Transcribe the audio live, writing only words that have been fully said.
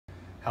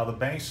How the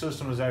bank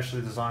system is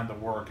actually designed to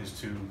work is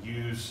to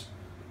use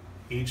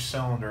each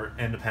cylinder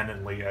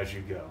independently as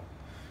you go.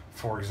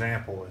 For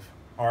example, if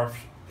our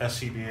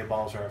SCBA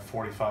bottles are at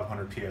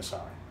 4,500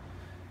 psi,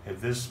 if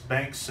this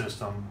bank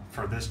system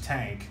for this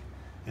tank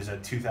is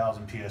at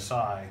 2,000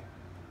 psi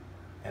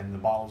and the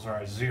bottles are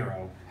at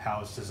 0, how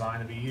it's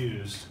designed to be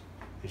used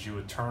is you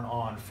would turn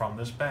on from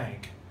this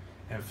bank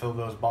and fill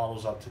those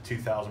bottles up to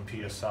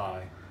 2,000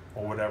 psi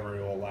or whatever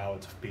it will allow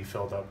it to be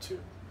filled up to.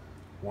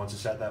 Once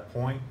it's at that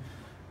point,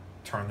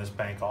 turn this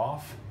bank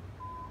off.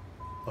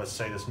 Let's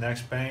say this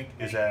next bank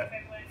is at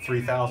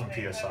 3,000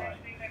 psi.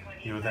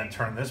 You would then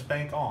turn this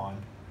bank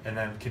on and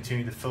then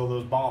continue to fill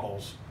those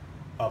bottles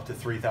up to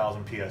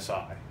 3,000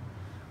 psi.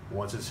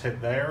 Once it's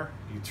hit there,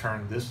 you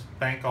turn this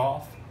bank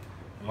off,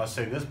 and let's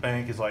say this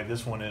bank is like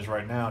this one is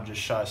right now,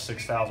 just shy of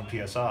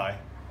 6,000 psi.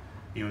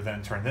 You would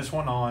then turn this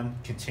one on,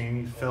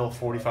 continue to fill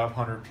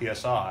 4,500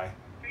 psi,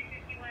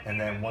 and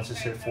then once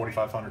it's hit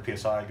 4,500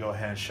 psi, go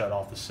ahead and shut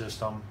off the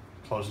system,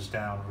 close this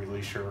down,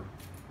 release your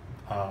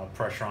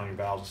pressure on your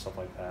valves and stuff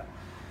like that.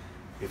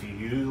 If you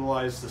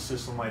utilize the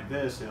system like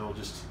this, it'll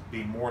just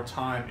be more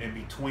time in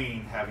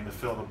between having to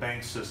fill the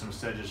bank system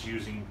instead of just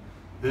using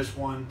this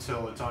one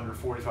till it's under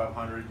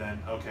 4,500,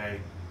 then okay,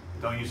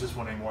 don't use this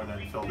one anymore,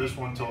 then fill this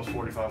one till it's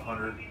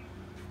 4,500.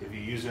 If you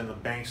use it in the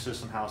bank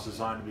system how it's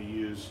designed to be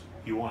used,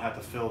 you won't have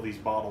to fill these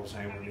bottles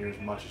anywhere near as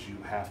much as you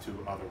have to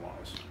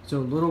otherwise. So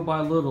little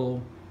by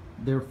little,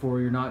 therefore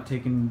you're not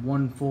taking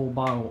one full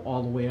bottle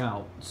all the way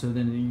out. So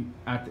then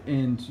at the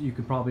end, you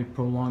could probably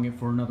prolong it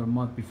for another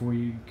month before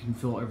you can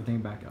fill everything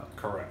back up.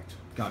 Correct.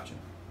 Gotcha.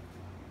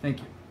 Thank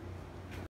you.